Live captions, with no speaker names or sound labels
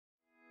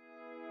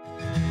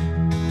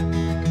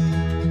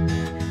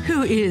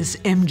Who is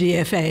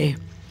MDFA?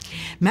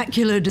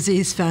 Macular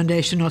Disease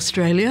Foundation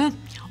Australia,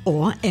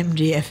 or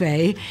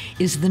MDFA,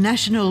 is the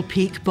national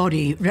peak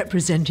body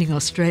representing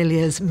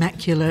Australia's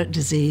macular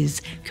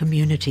disease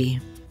community.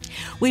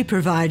 We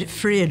provide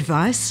free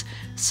advice,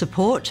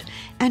 support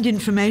and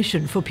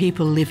information for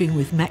people living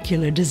with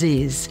macular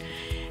disease,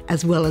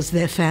 as well as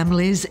their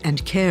families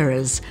and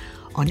carers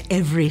on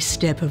every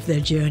step of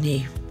their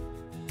journey.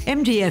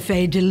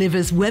 MDFA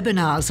delivers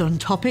webinars on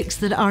topics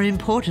that are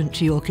important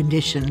to your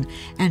condition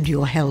and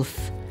your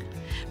health.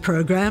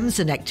 Programs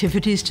and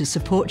activities to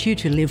support you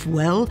to live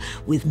well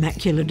with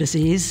macular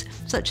disease,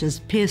 such as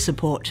peer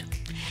support.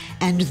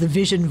 And the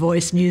Vision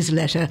Voice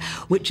newsletter,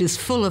 which is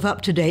full of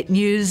up-to-date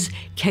news,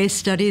 case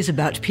studies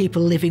about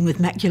people living with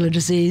macular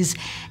disease,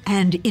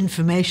 and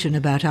information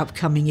about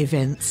upcoming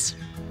events.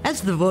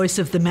 As the voice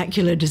of the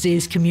macular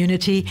disease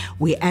community,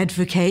 we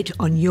advocate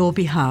on your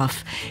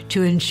behalf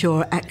to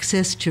ensure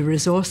access to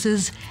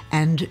resources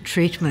and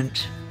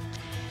treatment.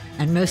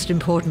 And most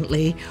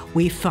importantly,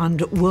 we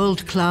fund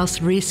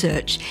world-class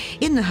research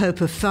in the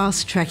hope of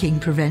fast-tracking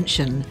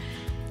prevention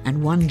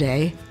and one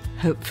day,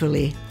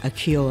 hopefully, a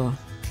cure.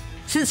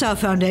 Since our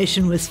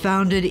foundation was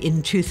founded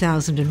in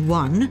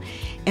 2001,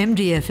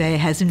 MDFA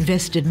has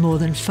invested more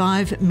than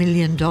 $5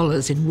 million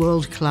in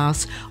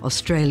world-class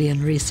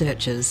Australian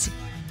researchers,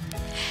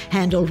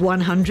 handled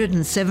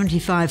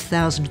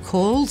 175,000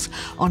 calls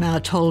on our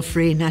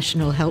toll-free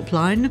national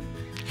helpline,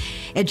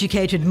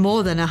 educated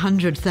more than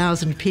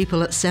 100,000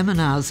 people at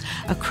seminars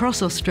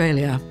across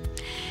Australia,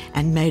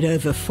 and made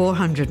over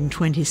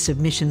 420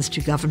 submissions to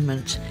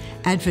government,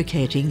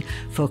 advocating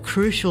for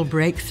crucial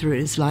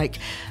breakthroughs like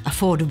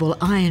affordable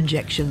eye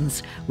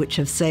injections, which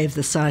have saved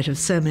the sight of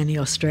so many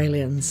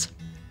Australians.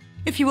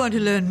 If you want to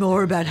learn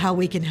more about how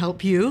we can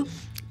help you,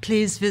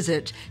 please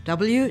visit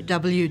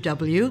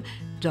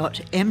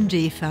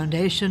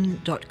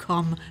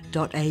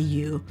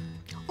www.mdfoundation.com.au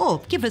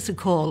or give us a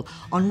call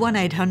on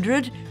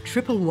 1800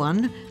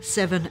 111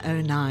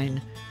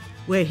 709.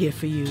 We're here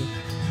for you.